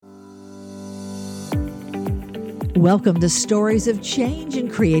Welcome to Stories of Change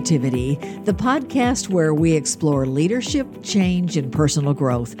and Creativity, the podcast where we explore leadership, change, and personal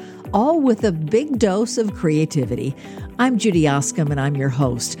growth, all with a big dose of creativity. I'm Judy Oscom, and I'm your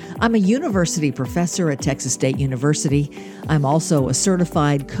host. I'm a university professor at Texas State University. I'm also a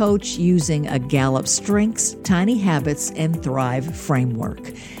certified coach using a Gallup Strengths, Tiny Habits, and Thrive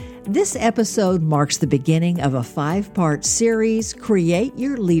framework. This episode marks the beginning of a 5-part series, Create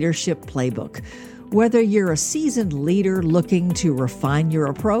Your Leadership Playbook. Whether you're a seasoned leader looking to refine your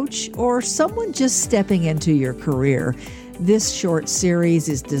approach or someone just stepping into your career, this short series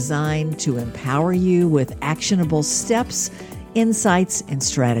is designed to empower you with actionable steps, insights, and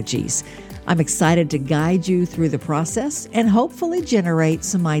strategies. I'm excited to guide you through the process and hopefully generate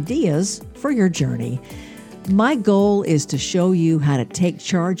some ideas for your journey. My goal is to show you how to take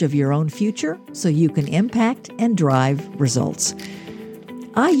charge of your own future so you can impact and drive results.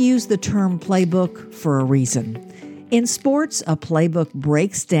 I use the term playbook for a reason. In sports, a playbook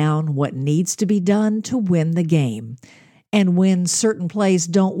breaks down what needs to be done to win the game. And when certain plays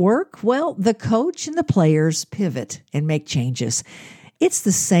don't work, well, the coach and the players pivot and make changes. It's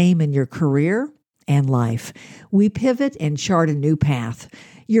the same in your career and life. We pivot and chart a new path.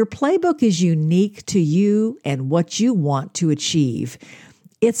 Your playbook is unique to you and what you want to achieve.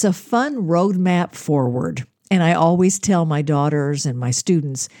 It's a fun roadmap forward. And I always tell my daughters and my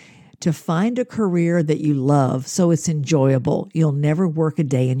students to find a career that you love so it's enjoyable. You'll never work a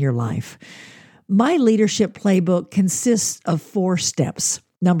day in your life. My leadership playbook consists of 4 steps.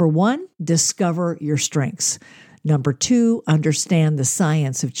 Number 1, discover your strengths. Number 2, understand the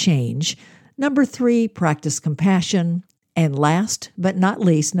science of change. Number 3, practice compassion. And last but not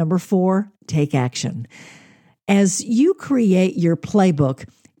least, number 4, take action. As you create your playbook,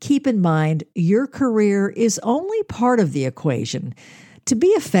 keep in mind, your career is only part of the equation. To be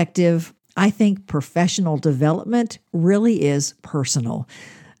effective, I think professional development really is personal.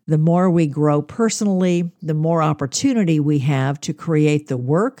 The more we grow personally, the more opportunity we have to create the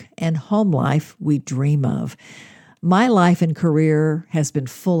work and home life we dream of. My life and career has been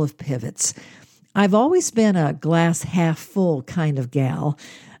full of pivots. I've always been a glass half full kind of gal.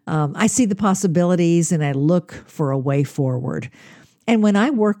 I see the possibilities and I look for a way forward. And when I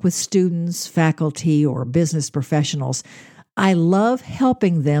work with students, faculty, or business professionals, I love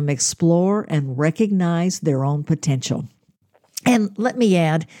helping them explore and recognize their own potential. And let me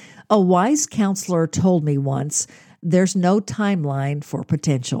add, a wise counselor told me once, there's no timeline for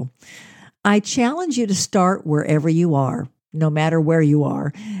potential. I challenge you to start wherever you are, no matter where you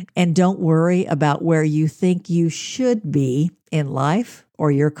are, and don't worry about where you think you should be in life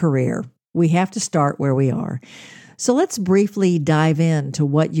or your career. We have to start where we are. So let's briefly dive into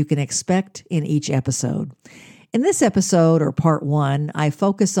what you can expect in each episode. In this episode, or part 1, I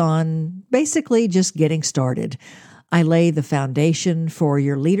focus on basically just getting started. I lay the foundation for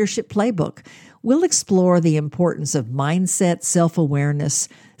your leadership playbook. We'll explore the importance of mindset, self-awareness,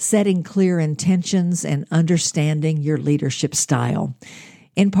 setting clear intentions, and understanding your leadership style.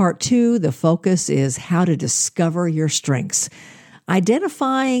 In part 2, the focus is how to discover your strengths.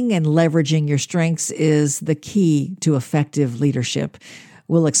 Identifying and leveraging your strengths is the key to effective leadership.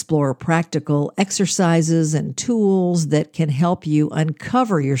 We'll explore practical exercises and tools that can help you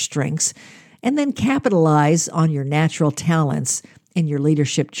uncover your strengths and then capitalize on your natural talents in your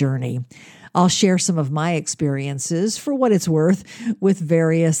leadership journey. I'll share some of my experiences, for what it's worth, with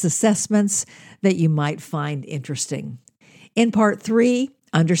various assessments that you might find interesting. In part 3,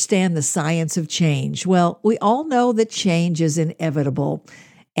 understand the science of change. Well, we all know that change is inevitable,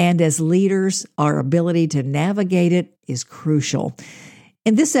 and as leaders, our ability to navigate it is crucial.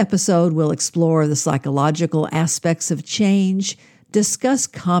 In this episode, we'll explore the psychological aspects of change, discuss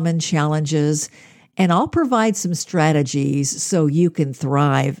common challenges, and I'll provide some strategies so you can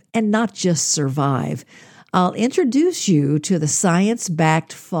thrive and not just survive. I'll introduce you to the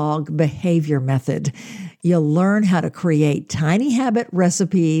science-backed FOG behavior method. You'll learn how to create tiny habit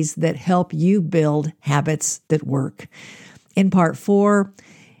recipes that help you build habits that work. In part 4,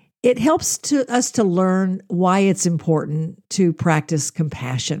 it helps us to learn why it's important to practice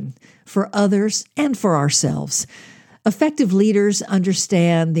compassion for others and for ourselves. Effective leaders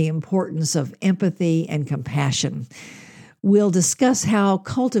understand the importance of empathy and compassion. We'll discuss how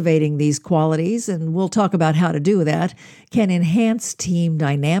cultivating these qualities, and we'll talk about how to do that, can enhance team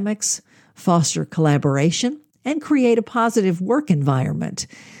dynamics, foster collaboration, and create a positive work environment.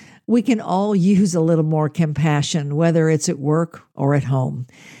 We can all use a little more compassion, whether it's at work or at home.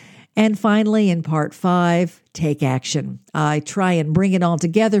 And finally, in part 5, take action. I try and bring it all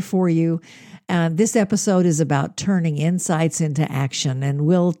together for you. This episode is about turning insights into action, and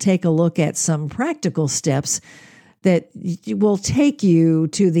we'll take a look at some practical steps that will take you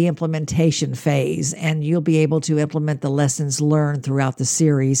to the implementation phase, and you'll be able to implement the lessons learned throughout the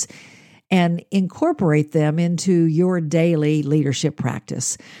series and incorporate them into your daily leadership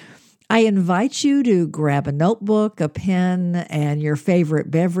practice. I invite you to grab a notebook, a pen, and your favorite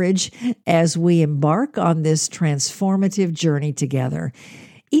beverage as we embark on this transformative journey together.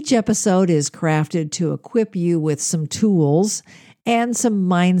 Each episode is crafted to equip you with some tools and some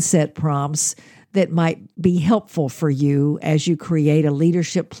mindset prompts that might be helpful for you as you create a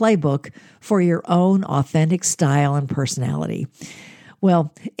leadership playbook for your own authentic style and personality.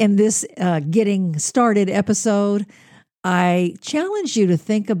 Well, in this Getting Started episode, I challenge you to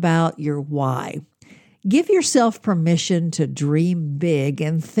think about your why. Give yourself permission to dream big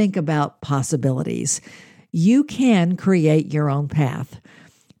and think about possibilities. You can create your own path.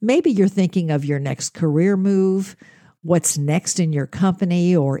 Maybe you're thinking of your next career move, what's next in your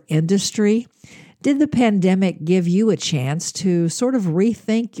company or industry. Did the pandemic give you a chance to sort of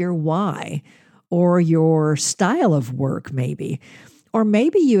rethink your why or your style of work maybe? Or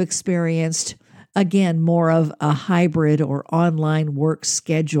maybe you experienced again, more of a hybrid or online work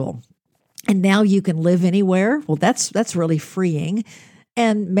schedule. And now you can live anywhere. Well, that's really freeing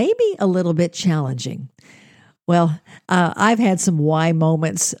and maybe a little bit challenging. Well, I've had some why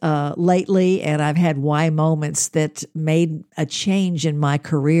moments lately, and I've had why moments that made a change in my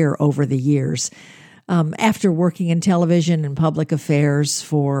career over the years. After working in television and public affairs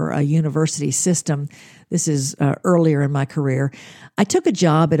for a university system, this is earlier in my career, I took a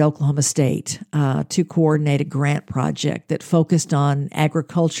job at Oklahoma State to coordinate a grant project that focused on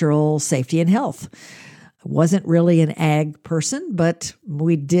agricultural safety and health. I wasn't really an ag person, but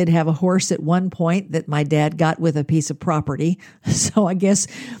we did have a horse at one point that my dad got with a piece of property. So I guess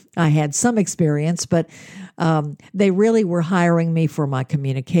I had some experience, but they really were hiring me for my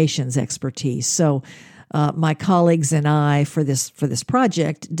communications expertise. So my colleagues and I, for this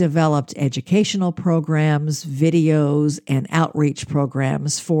project, developed educational programs, videos, and outreach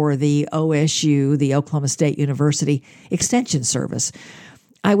programs for the OSU, the Oklahoma State University Extension Service.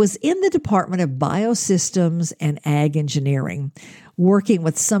 I was in the Department of Biosystems and Ag Engineering, working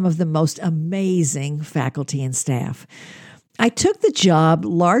with some of the most amazing faculty and staff. I took the job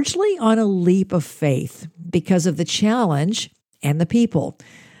largely on a leap of faith because of the challenge and the people.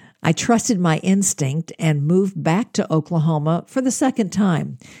 I trusted my instinct and moved back to Oklahoma for the second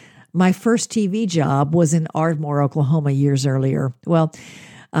time. My first TV job was in Ardmore, Oklahoma, years earlier. Well,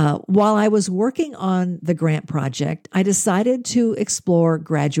 while I was working on the grant project, I decided to explore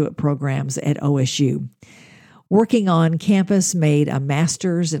graduate programs at OSU. Working on campus made a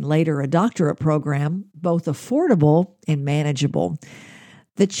master's and later a doctorate program both affordable and manageable.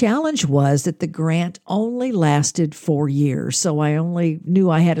 The challenge was that the grant only lasted 4 years, so I only knew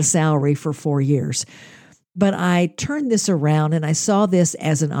I had a salary for 4 years. But I turned this around and I saw this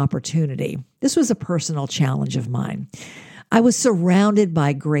as an opportunity. This was a personal challenge of mine. I was surrounded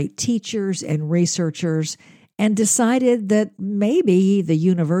by great teachers and researchers and decided that maybe the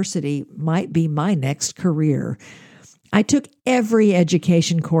university might be my next career. I took every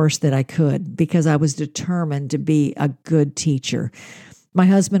education course that I could because I was determined to be a good teacher. My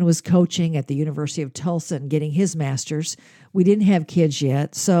husband was coaching at the University of Tulsa and getting his master's. We didn't have kids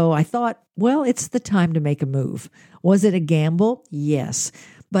yet, so I thought, well, it's the time to make a move. Was it a gamble? Yes.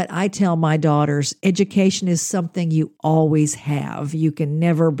 But I tell my daughters, education is something you always have. You can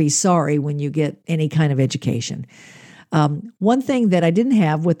never be sorry when you get any kind of education. One thing that I didn't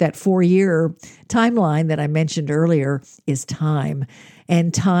have with that 4-year timeline that I mentioned earlier is time.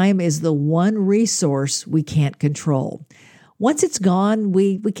 And time is the one resource we can't control. Once it's gone,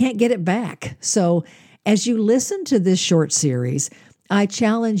 we can't get it back. So as you listen to this short series, I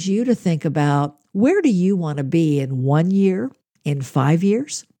challenge you to think about, where do you want to be in 1 year, in 5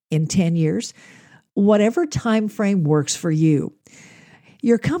 years, in 10 years, whatever time frame works for you.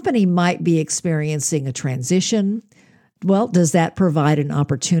 Your company might be experiencing a transition. Well, does that provide an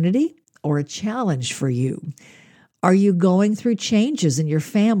opportunity or a challenge for you? Are you going through changes in your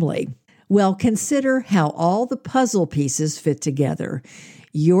family? Well, consider how all the puzzle pieces fit together.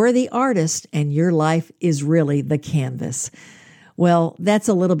 You're the artist and your life is really the canvas. Well, that's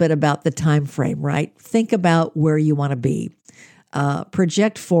a little bit about the time frame, right? Think about where you want to be.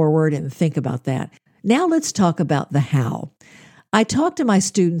 Project forward and think about that. Now let's talk about the how. I talk to my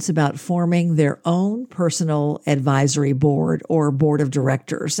students about forming their own personal advisory board or board of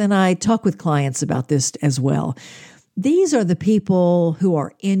directors, and I talk with clients about this as well. These are the people who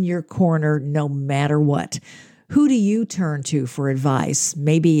are in your corner no matter what. Who do you turn to for advice?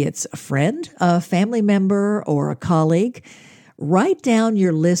 Maybe it's a friend, a family member, or a colleague. Write down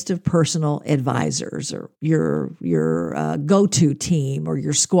your list of personal advisors or your go-to team or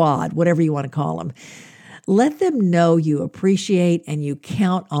your squad, whatever you want to call them. Let them know you appreciate and you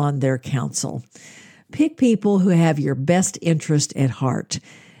count on their counsel. Pick people who have your best interest at heart.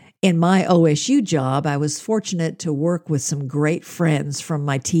 In my OSU job, I was fortunate to work with some great friends from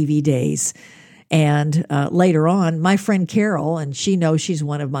my TV days. And later on, my friend Carol, and she knows she's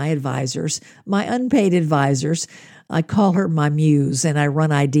one of my advisors, my unpaid advisors, I call her my muse, and I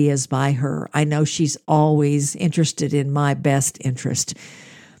run ideas by her. I know she's always interested in my best interest.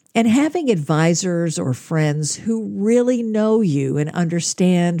 And having advisors or friends who really know you and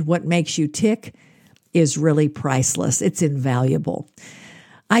understand what makes you tick is really priceless. It's invaluable.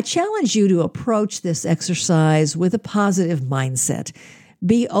 I challenge you to approach this exercise with a positive mindset.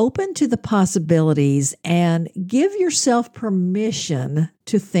 Be open to the possibilities and give yourself permission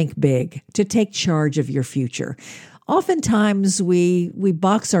to think big, to take charge of your future. Oftentimes we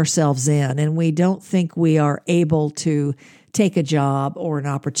box ourselves in and we don't think we are able to take a job or an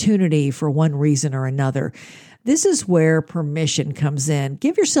opportunity for one reason or another. This is where permission comes in.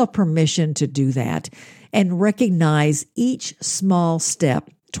 Give yourself permission to do that and recognize each small step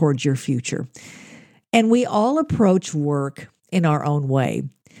towards your future. And we all approach work in our own way.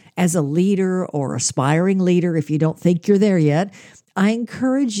 As a leader or aspiring leader, if you don't think you're there yet, I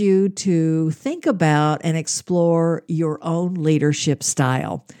encourage you to think about and explore your own leadership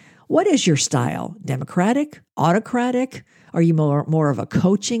style. What is your style? Democratic? Autocratic? Are you more of a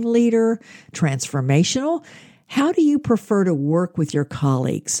coaching leader? Transformational? How do you prefer to work with your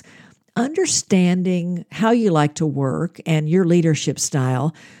colleagues? Understanding how you like to work and your leadership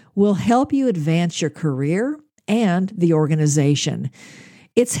style will help you advance your career and the organization.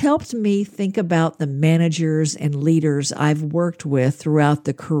 It's helped me think about the managers and leaders I've worked with throughout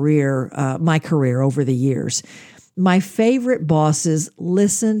my career over the years. My favorite bosses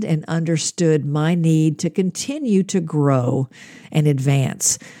listened and understood my need to continue to grow and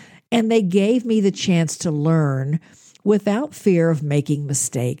advance, and they gave me the chance to learn without fear of making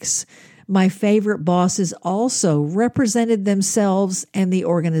mistakes. My favorite bosses also represented themselves and the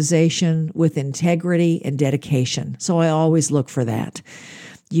organization with integrity and dedication. So I always look for that.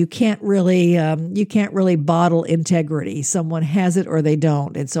 You can't really bottle integrity. Someone has it or they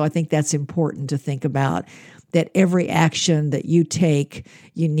don't. And so I think that's important to think about, that every action that you take,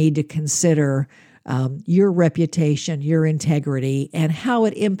 you need to consider your reputation, your integrity, and how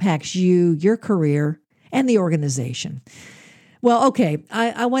it impacts you, your career, and the organization. Well, okay,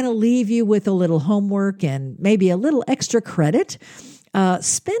 I want to leave you with a little homework and maybe a little extra credit.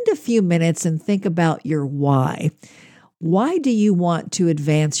 Spend a few minutes and think about your why. Why do you want to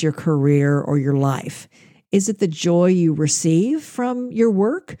advance your career or your life? Is it the joy you receive from your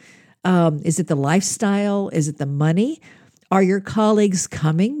work? Is it the lifestyle? Is it the money? Are your colleagues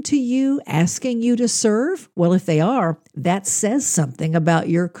coming to you, asking you to serve? Well, if they are, that says something about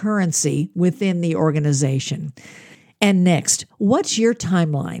your currency within the organization. And next, what's your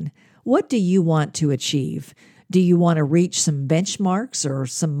timeline? What do you want to achieve? Do you want to reach some benchmarks or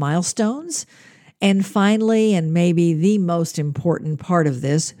some milestones? And finally, and maybe the most important part of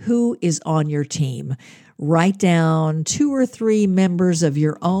this, who is on your team? Write down 2 or 3 members of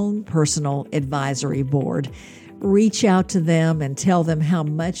your own personal advisory board. Reach out to them and tell them how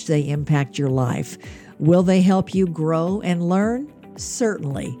much they impact your life. Will they help you grow and learn?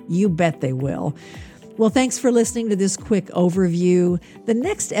 Certainly. You bet they will. Well, thanks for listening to this quick overview. The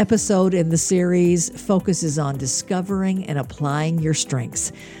next episode in the series focuses on discovering and applying your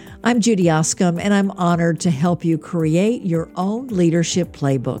strengths. I'm Judy Oscom, and I'm honored to help you create your own leadership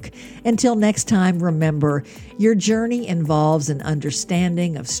playbook. Until next time, remember, your journey involves an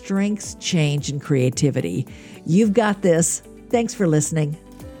understanding of strengths, change, and creativity. You've got this. Thanks for listening.